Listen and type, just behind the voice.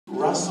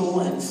Russell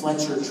and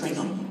Fletcher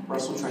Tringham.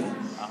 Russell Tringham.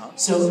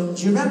 So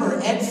do you remember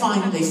they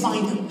find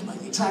him,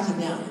 like they track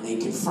him down and they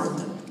confront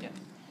them. Yeah.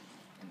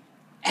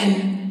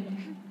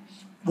 And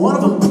one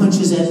of them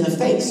punches Ed in the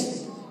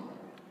face.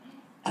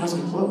 And I was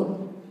like,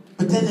 whoa.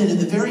 But then in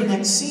the very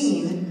next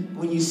scene,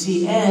 when you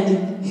see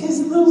Ed,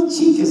 his little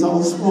cheek is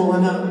all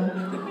swollen up.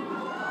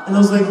 And I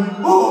was like,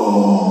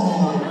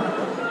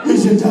 oh,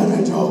 isn't that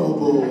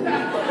adorable?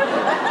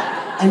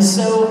 And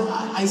so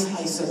I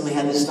suddenly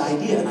had this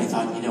idea, and I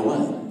thought, you know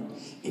what?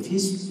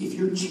 If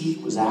your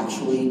cheek was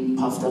actually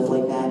puffed up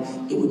like that,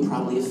 it would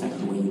probably affect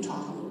the way you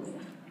talk a little bit.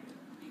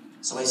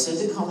 So I said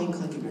to Colleen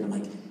Klinkenbeard, I'm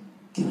like,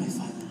 can I have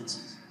 5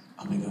 minutes?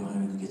 Oh my God,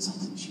 I'm gonna get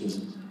something. She goes,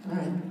 all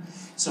right.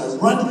 So I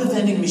run to the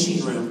vending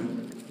machine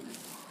room,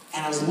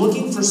 and I was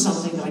looking for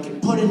something that I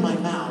could put in my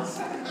mouth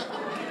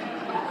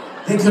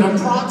that could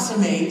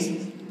approximate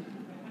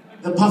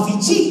the puffy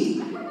cheek.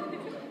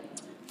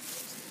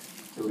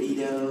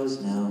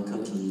 Doritos, no.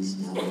 Cookies,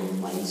 no.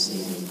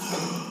 Lifesavers.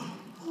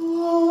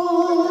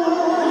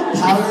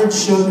 Powdered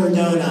sugar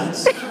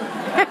donuts.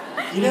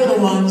 You know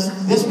the ones,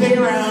 this big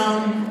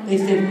around, they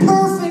fit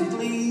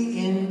perfectly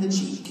in the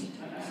cheek.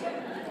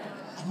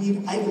 I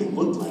mean, I even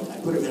looked like I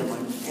put them in my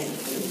hand,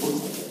 it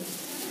looked like it.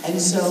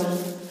 And so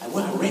I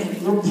ran a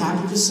little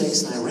package of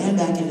 6, and I ran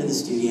back into the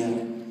studio,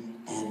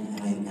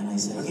 and I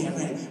said, okay, I'm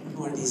ready. I'm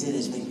one of these in,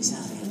 just make me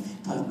sound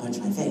like I punch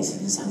my face,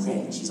 and it sounds great.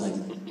 And she's like,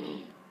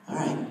 all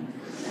right.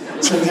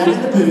 So we got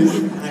in the booth,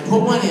 and I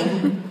put one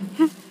in.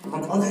 I'm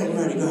like, okay, I'm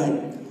ready, go ahead.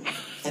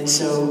 And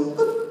so,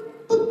 boop,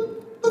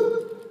 boop,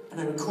 boop, and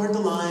I record the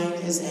line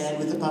as Ed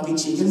with the puffy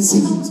cheek, and it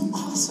sounds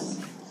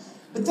awesome.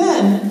 But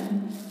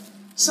then,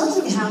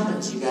 something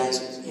happens, you guys,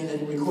 in a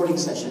recording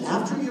session.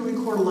 After you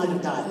record a line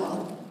of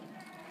dialogue,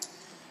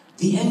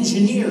 the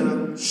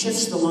engineer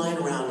shifts the line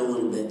around a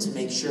little bit to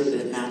make sure that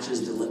it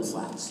matches the lip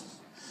flaps.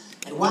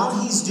 And while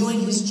he's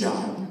doing his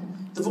job,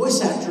 the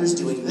voice actor is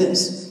doing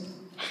this.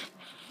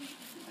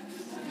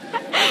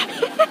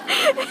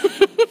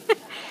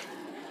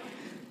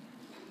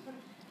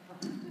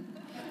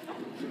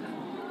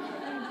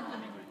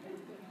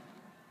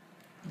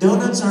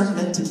 Donuts aren't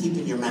meant to keep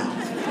in your mouth.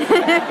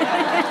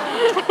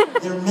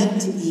 They're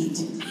meant to eat,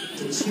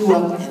 to chew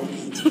up and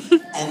eat.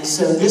 And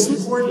so this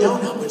poor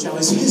donut, which I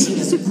was using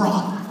as a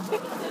prop,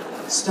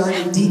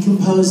 started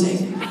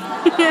decomposing.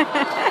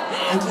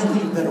 I can't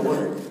think of a better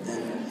word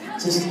than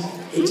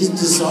it just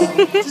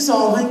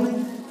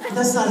dissolving.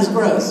 That's not as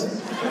gross.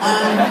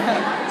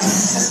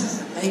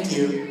 Thank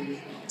you.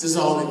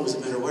 Dissolving was a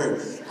better word.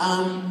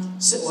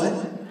 So what?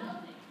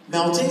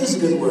 Melting is a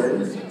good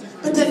word,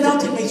 but then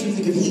melting makes you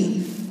think of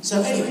heat. So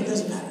anyway, it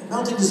doesn't matter.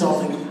 Melting,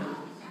 dissolving,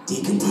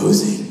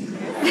 decomposing.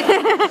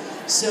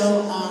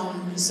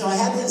 So I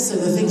had this, so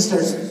the thing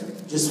starts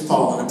just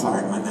falling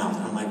apart in my mouth,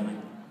 and I'm like,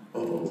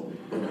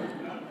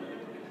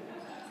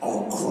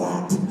 oh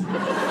crap.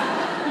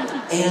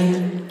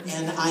 And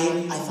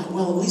I thought,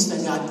 well, at least I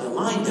got the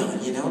line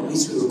done, you know, at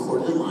least we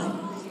recorded the line.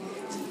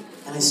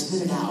 And I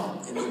spit it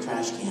out in the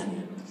trash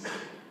can.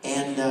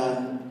 And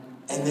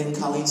then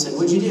Colleen said,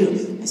 what'd you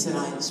do? I said,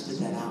 I spit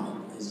that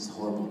out. This is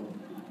horrible.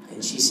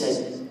 And she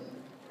said,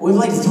 we have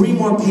like 3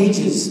 more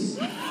pages.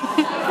 I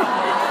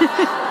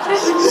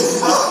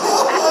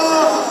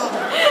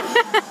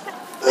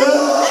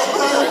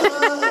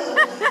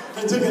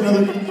took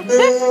another.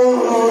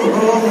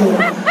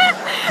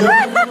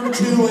 Number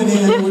 2 went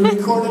in. We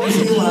recorded a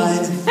few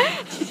lines.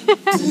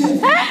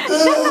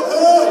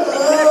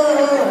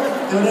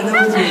 Donut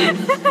number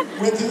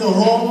 3 went through the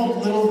whole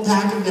little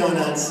pack of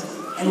donuts.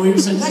 And we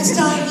said, next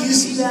time you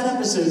see that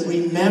episode,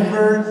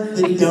 remember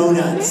the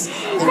donuts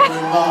that were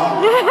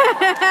involved.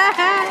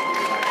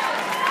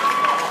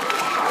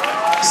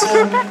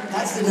 So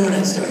that's the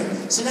donut story.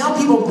 So now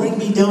people bring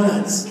me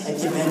donuts at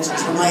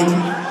conventions. I'm like,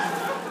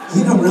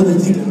 you don't really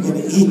think I'm going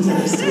to eat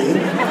those, do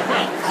you?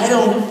 I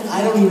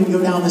don't even go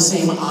down the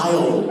same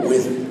aisle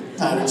with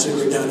powdered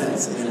sugar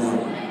donuts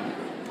anymore.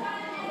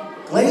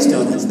 Glazed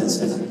donuts, that's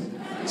different.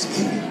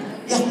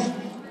 Yeah.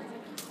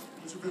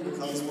 What's your favorite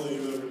cosplay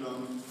you've ever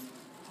done?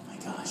 Oh my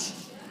gosh.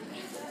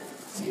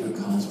 Favorite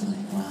cosplay,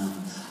 wow.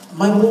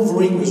 My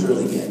Wolverine was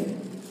really good.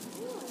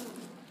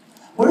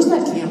 Where's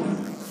that camera?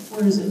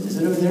 Where is it? Is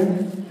it over there?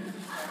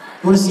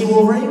 You want to see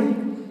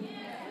Wolverine?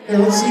 Here,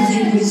 let's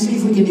see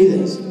if we can do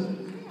this.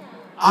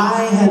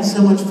 I had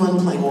so much fun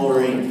playing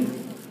Wolverine.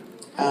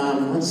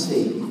 Let's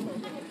see.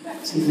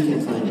 See if we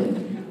can find it.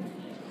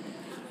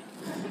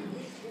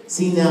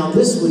 See, now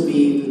this would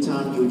be the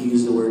time you would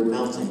use the word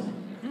melting.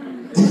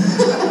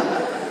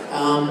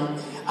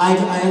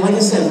 Like I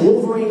said,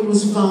 Wolverine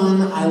was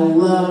fun. I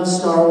love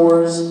Star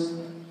Wars.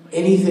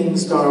 Anything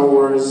Star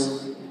Wars.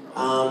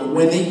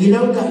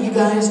 You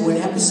guys, when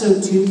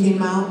episode 2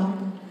 came out,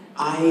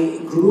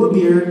 I grew a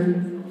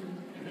beard,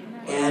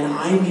 and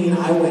I mean,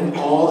 I went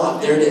all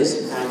out. There it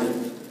is, kind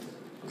of.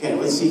 Okay,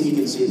 let's see if you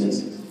can see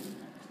this.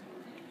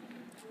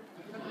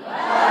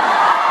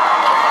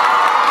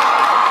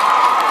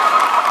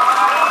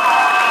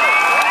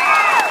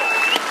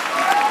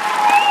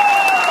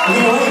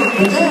 Okay, wait,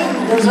 but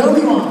then there's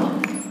Obi-Wan.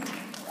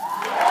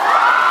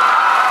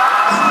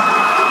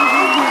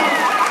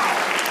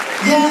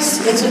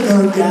 Yes, it's a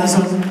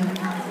nerdgasm.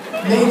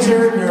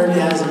 Major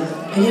nerdgasm.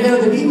 And you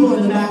know, the people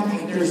in the back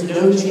think there's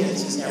no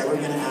chance he's ever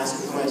going to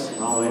ask a question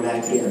all the way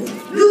back here.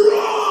 You're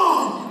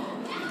wrong!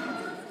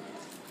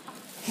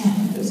 Yeah,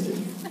 that's good.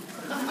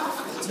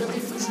 What's your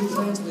future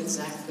plans with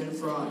Zach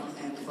Finfront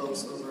and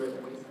folks over at...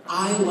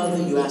 I love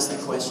that you asked that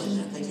question.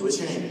 Thank you. What's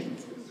your name?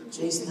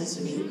 Jason, nice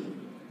to meet you.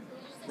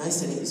 Nice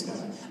to meet this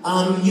guy.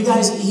 You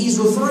guys, he's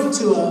referring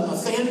to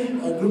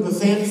a group of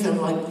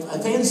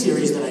fan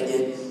series that I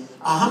did.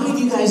 How many of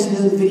you guys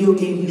know the video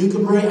game Nuka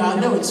Break?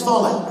 No, it's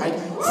Fallout, right?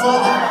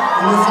 Fallout.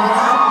 You know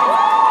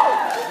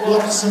Fallout?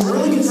 Well, some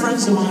really good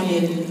friends of mine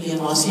in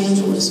Los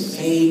Angeles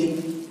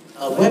made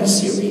a web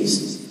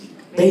series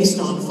based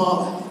on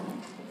Fallout.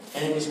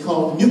 And it was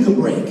called Nuka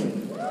Break.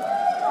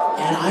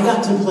 And I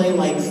got to play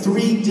like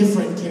 3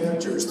 different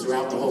characters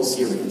throughout the whole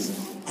series.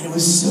 And it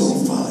was so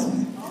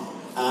fun.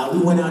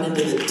 We went out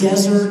into the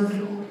desert,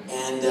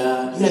 and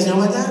you guys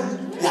know about that?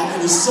 Yeah,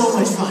 it was so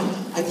much fun.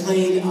 I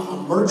played a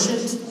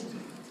merchant,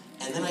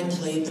 and then I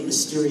played the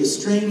mysterious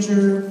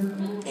stranger,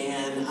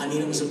 and I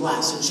mean, it was a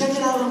blast. So check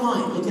it out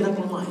online. Look it up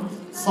online.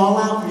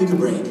 Fallout Nuka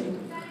Break.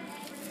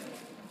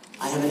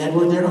 I have an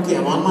Edward there. Okay,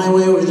 I'm on my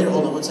way over there.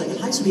 Hold on one second.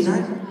 Hi,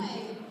 sweetheart.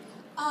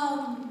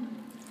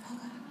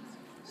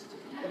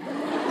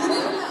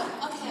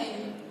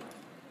 Okay,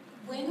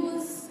 when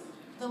was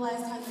the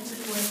last time that you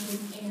worked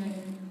with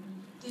Aaron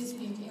this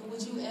week? And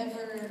would you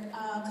ever,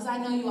 because I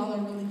know you all are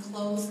really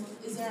close,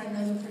 is there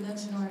another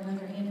production or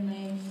another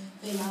anime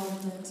that y'all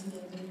have done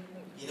together?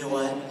 You know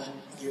what?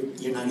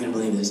 You're not going to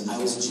believe this.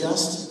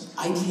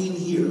 I came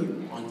here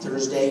on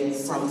Thursday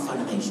from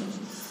Funimation.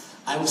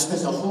 I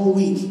spent the whole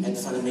week at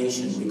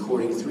Funimation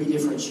recording 3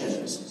 different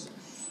shows.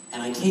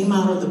 And I came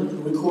out of the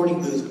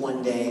recording booth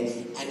one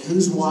day, and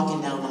who's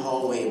walking down the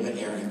hallway but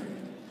Aaron?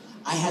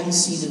 I hadn't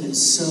seen him in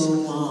so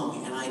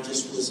long, and I'm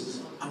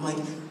like,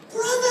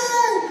 brother!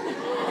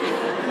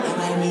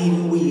 And I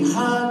mean, we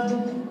hugged,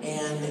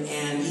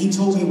 and he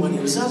told me what he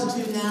was up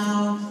to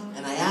now,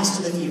 and I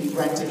asked him if he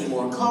wrecked any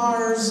more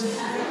cars.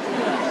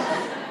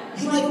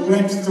 He like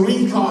wrecked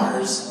 3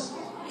 cars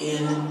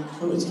in,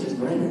 oh, it's getting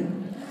brighter.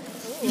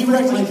 He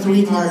wrecked like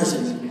 3 cars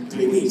in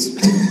 3 weeks.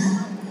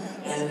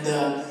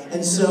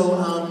 And so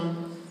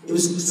it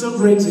was so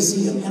great to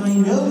see him. And I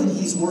know that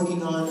he's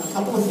working on a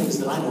couple of things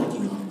that I'm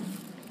working on.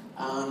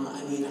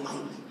 I mean,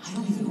 I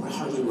don't even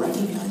hardly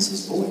recognize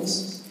his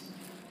voice.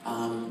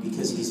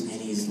 Because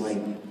he's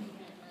like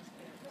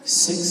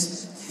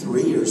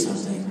 6'3" or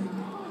something.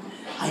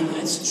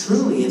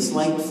 It's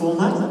like Full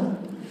Metal.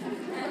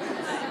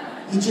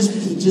 He just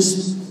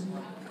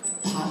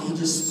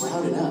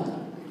sprouted up.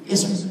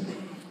 Yes, sir.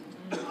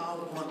 I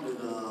wondered,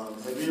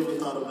 have you ever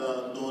thought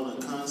about doing a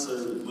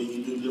concert where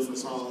you do different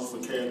songs for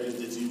characters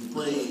that you've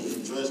played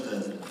and dressed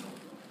as?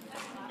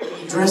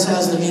 Dress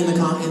as them in the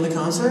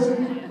concert?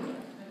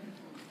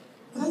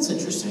 Well, that's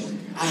interesting.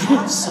 I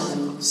have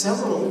sung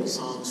several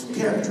songs from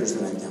characters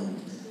that I've done.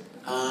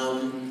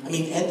 I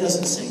mean, Ed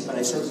doesn't sing, but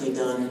I've certainly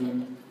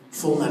done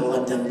Full Metal.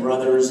 I've done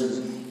Brothers,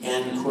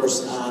 and of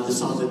course, the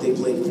song that they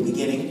played at the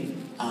beginning,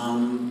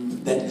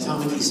 that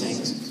Tamaki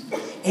sings.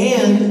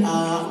 And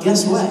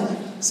guess what?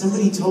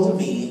 Somebody told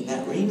me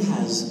that Rain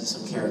has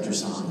some character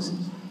songs,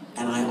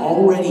 and I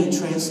already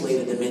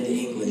translated them into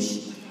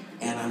English,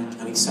 and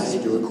I'm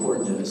excited to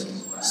record those.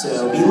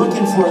 So be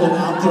looking for them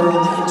out there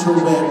on the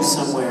interwebs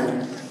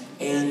somewhere.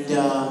 And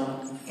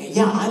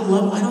yeah, I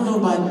don't know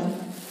about,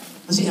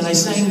 let's see, and I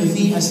sang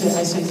 3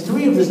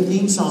 of the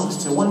theme songs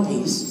to One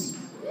Piece.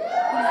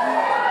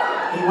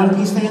 Any One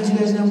Piece fans, you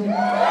guys know?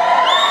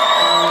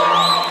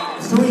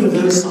 3 of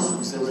those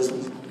songs.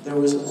 There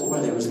was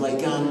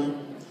like,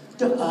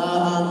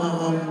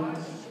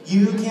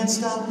 you can't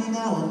stop me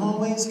now, I'm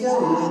always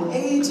going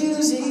A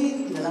to Z.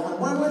 You know that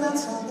one without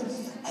stopping.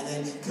 And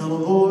then come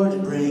aboard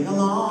and bring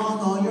along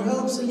all your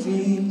hopes and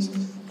dreams.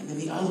 And then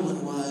the other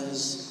one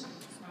was,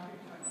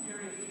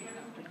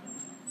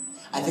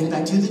 I think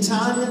back to the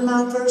time that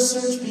my first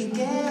search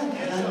began,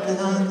 and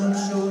on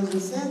those shores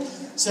of sand.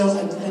 So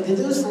I did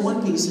those for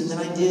One Piece, and then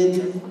I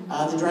did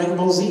the Dragon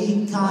Ball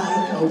Z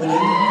Kai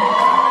opening.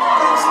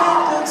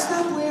 Don't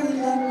stop, weary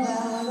love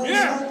now.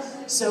 Yeah.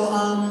 So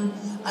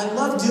I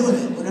love doing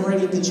it whenever I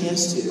get the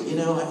chance to. You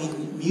know, I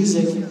mean,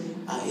 music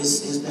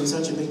has been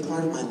such a big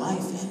part of my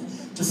life, and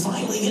to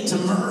finally get to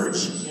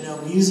merge, you know,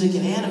 music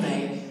and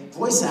anime,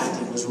 voice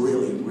acting was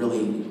really,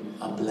 really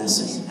a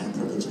blessing and a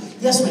privilege.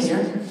 Yes, my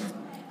dear.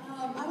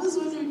 I was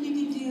wondering if you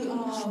could do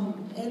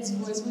Ed's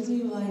voice with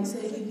you, like say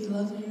if he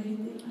loves me or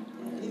anything,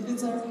 if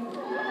it's alright.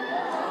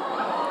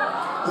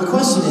 Well, the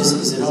question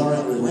is it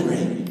alright with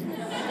Winry?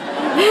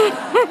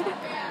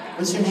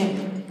 What's your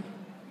name?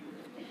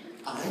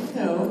 I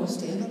know.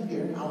 Stand up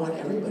here. I want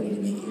everybody to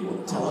meet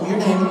you. Tell them your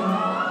name.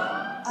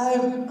 Okay,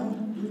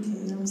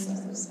 I'm sorry.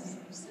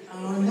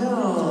 Oh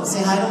no.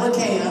 Say hi to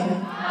Lakeia.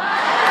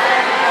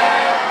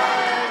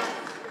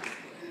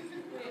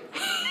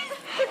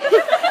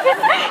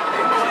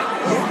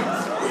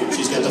 Wait,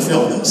 she's got to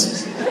film this.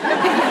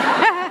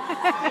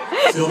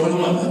 Film at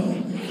 11.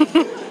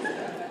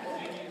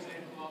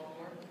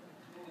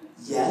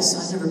 Yes. Yes,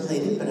 I've never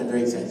played it, but I'm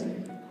very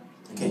excited.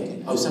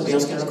 Okay. Oh, somebody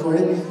else can record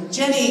it?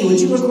 Jenny, would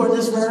you record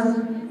this for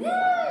her?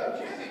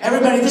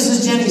 Everybody, this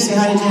is Jenny. Say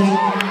hi to Jenny.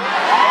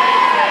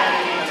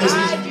 Hi,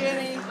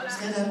 Jenny.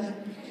 Stand up.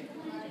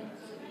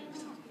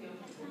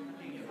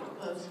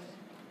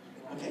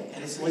 Okay,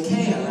 and it's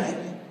Lakea, right?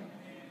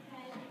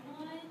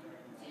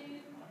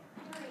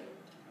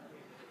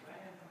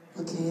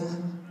 Lakea,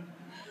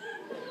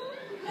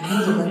 I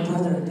know that my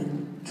brother had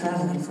been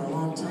traveling for a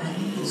long time.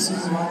 He's seen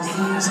a lot of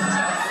things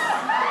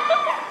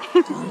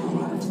and gone to a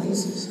lot of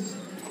places.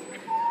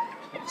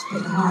 It's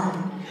been hard.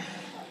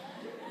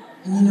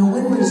 And you know,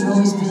 Winwood's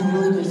always been a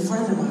really good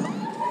friend of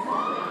mine.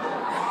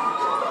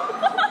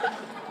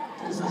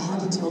 But if I had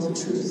to tell the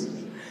truth,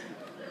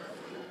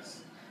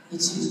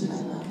 it's you that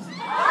I love.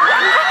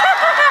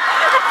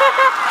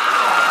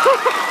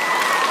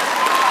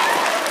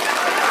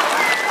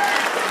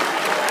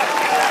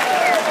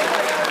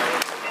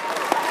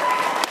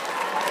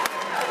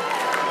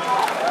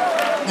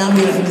 Now I'm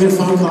going to get a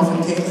phone call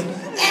from Caitlin.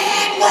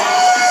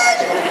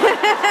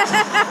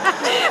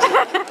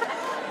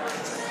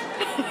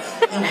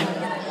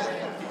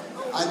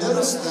 I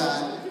noticed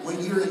that when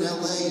you're in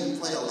LA, you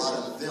play a lot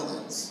of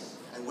villains.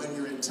 And when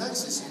you're in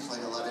Texas, you play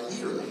a lot of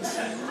heroes.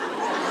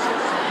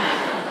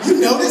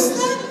 You noticed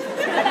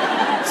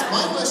that? So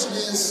my question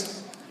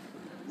is,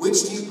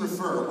 which do you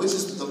prefer? Which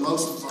is the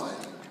most fun?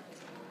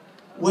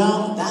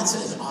 Well, that's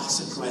an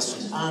awesome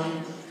question.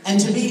 And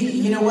to me,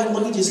 you know what?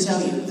 Let me just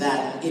tell you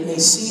that it may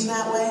seem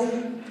that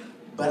way,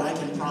 but I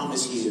can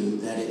promise you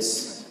that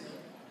it's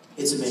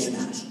a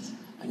mishmash.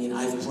 I mean,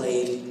 I've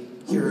played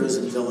heroes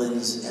and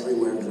villains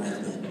everywhere that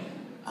I've been.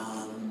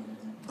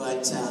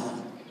 But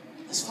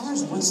as far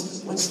as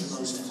what's the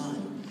most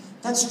fun,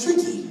 that's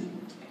tricky.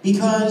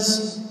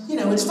 Because, you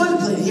know, it's fun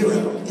to play the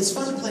hero. It's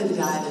fun to play the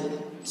guy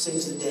that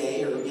saves the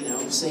day or, you know,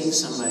 saves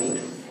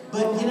somebody.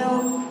 But, you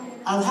know,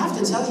 I'll have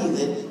to tell you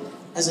that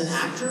as an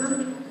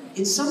actor,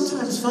 it's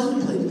sometimes fun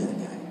to play the bad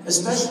guy.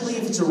 Especially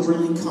if it's a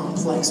really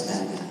complex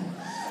bad guy.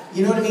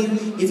 You know what I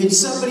mean? If it's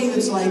somebody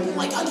that's like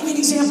I'll give you an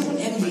example.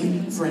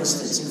 Envy, for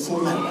instance, in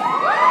Full Metal.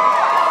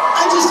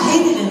 I just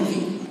hated Envy.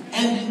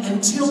 And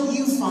until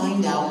you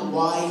find out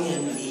why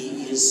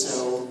Envy is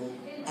so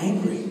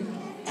angry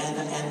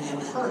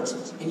and hurt.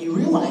 And you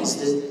realize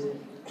that,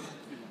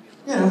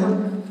 you know,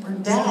 her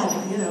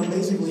dad, you know,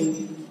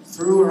 basically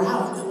threw her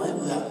out and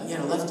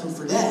left him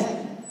for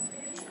dead.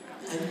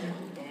 And,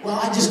 well,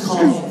 I just call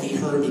Envy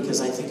her because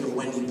I think of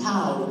Wendy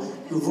Powell,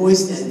 who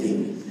voiced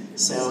Envy.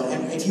 So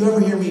if you ever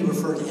hear me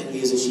refer to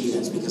Envy as a she,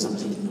 that's because I'm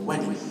thinking of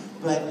Wendy.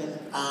 But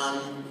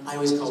I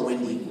always call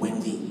Wendy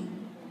Wendy.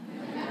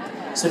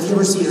 So if you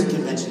ever see her at a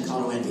convention,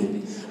 call her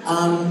Wendy.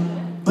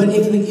 But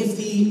if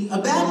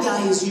a bad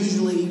guy is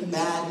usually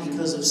bad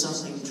because of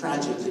something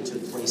tragic that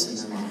took place in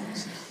their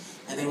lives.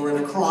 And they were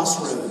at a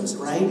crossroads,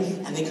 right?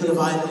 And they could have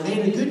either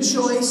made a good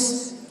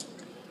choice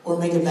or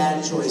make a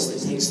bad choice that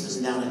takes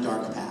them down a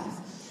dark path.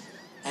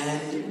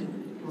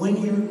 And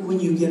when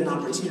you get an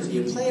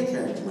opportunity to play a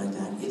character like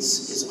that,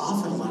 it's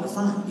often a lot of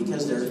fun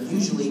because they're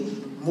usually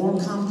more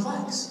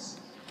complex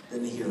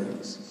than the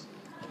heroes.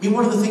 I mean,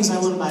 one of the things I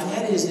love about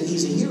Ed is that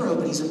he's a hero,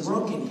 but he's a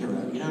broken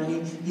hero. You know what I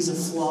mean? He's a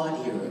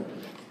flawed hero.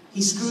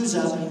 He screws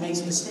up and he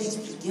makes mistakes,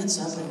 but he gets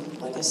up and,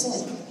 like I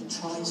said, he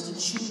tries to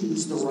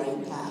choose the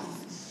right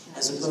path,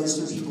 as opposed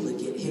to people that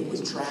get hit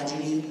with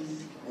tragedy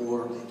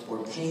or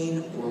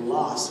pain or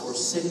loss or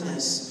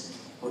sickness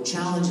or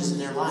challenges in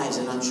their lives.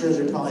 And I'm sure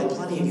there are probably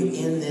plenty of you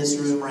in this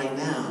room right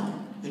now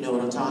who know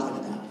what I'm talking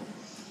about.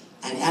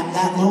 And at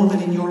that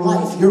moment in your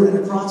life, you're at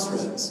a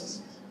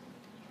crossroads.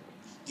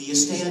 Do you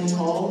stand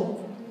tall?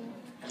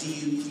 Do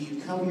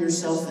you cover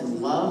yourself in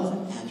love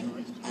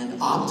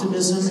and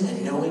optimism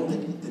and knowing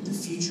that the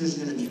future is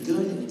going to be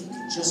good, and if you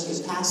can just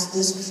get past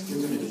this, you're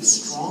going to be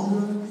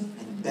stronger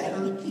and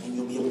better, and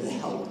you'll be able to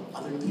help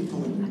other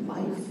people in your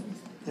life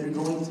that are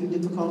going through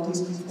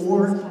difficulties?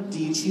 Or do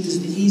you choose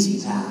the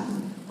easy path,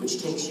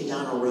 which takes you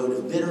down a road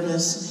of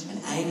bitterness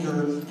and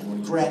anger and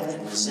regret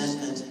and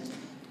resentment?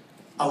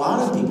 A lot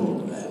of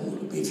people,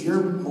 if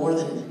you're more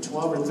than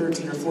 12 or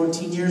 13 or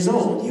 14 years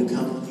old,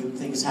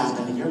 things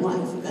happen in your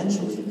life.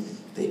 Eventually,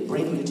 they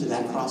bring you to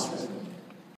that crossroad.